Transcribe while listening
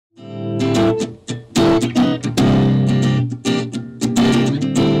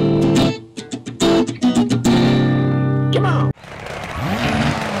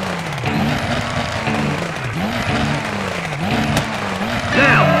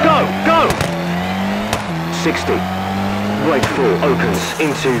60. Right 4 opens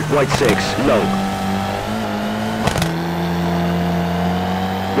into right 6, long.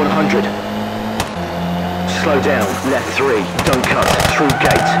 100. Slow down, left 3, don't cut, through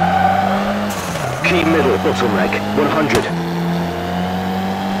gate. Key middle, bottleneck, 100.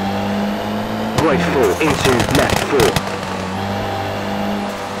 Right 4 into left 4.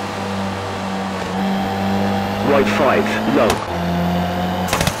 Right 5, low.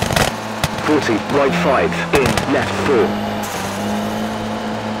 40, right 5, in, left 4.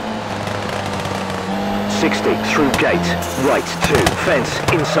 60, through gate, right 2, fence,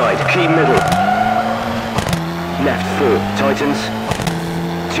 inside, key middle. Left 4, tightens.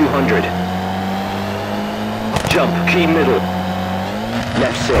 200. Jump, key middle.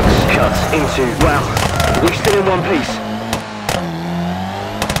 Left 6, cut, into, wow, we're still in one piece.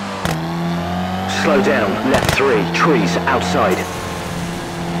 Slow down, left 3, trees, outside.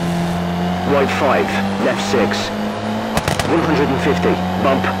 Right 5, left 6. 150,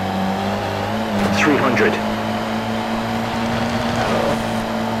 bump. 300.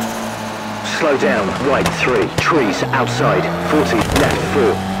 Slow down, right 3, trees, outside. 40, left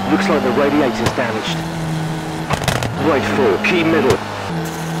 4. Looks like the radiator's damaged. Right 4, key middle.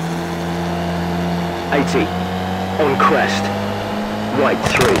 80, on crest. Right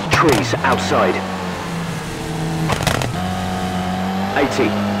 3, trees, outside. 80,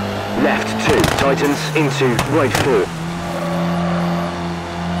 left 2, tightens, into right 4.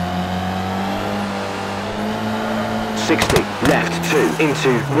 60, left 2, into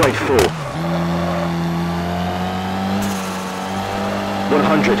right 4.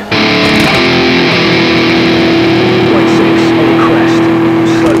 100. Right 6, on crest.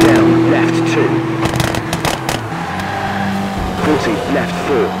 Slow down, left 2. 40, left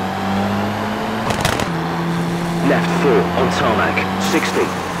 4. Left 4, on tarmac. 60.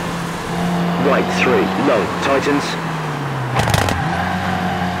 Right 3, low, tightens.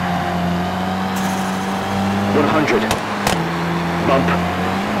 100. Bump.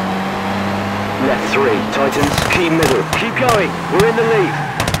 Left 3, tightens, key middle. Keep going, we're in the lead.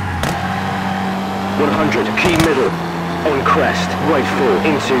 100, key middle. On crest, right 4,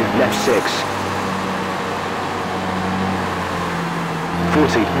 into left 6.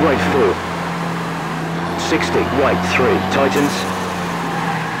 40, right 4. 60, right 3, tightens.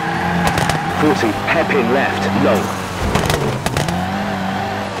 40, hairpin left, long.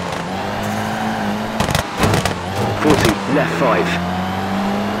 40, left 5.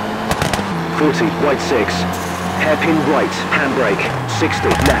 40, right 6. Hairpin right, handbrake. 60,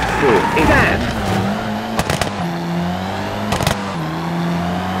 left 4. In hand.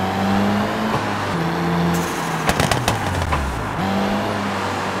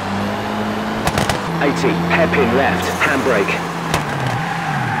 80, hairpin left, handbrake.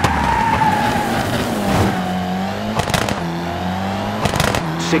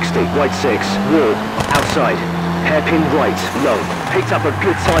 60, right 6, wall, outside. Hairpin right, long. Picked up a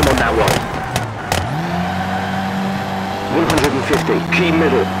good time on that one. 150, key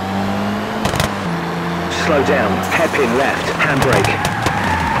middle. Slow down, hairpin left, handbrake.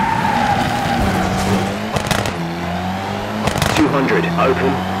 200,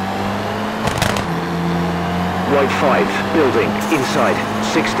 open. Right 5, building, inside.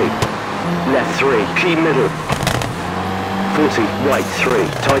 60, left 3, key middle. 40, right 3,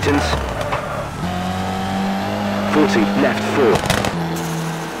 tightens. 40, left 4.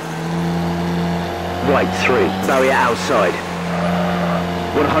 Right 3, barrier outside.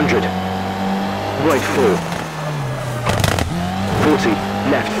 100, right 4. 40,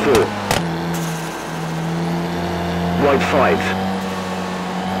 left 4. Right 5.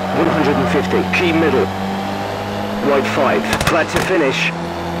 150, key middle. Right 5, flat to finish.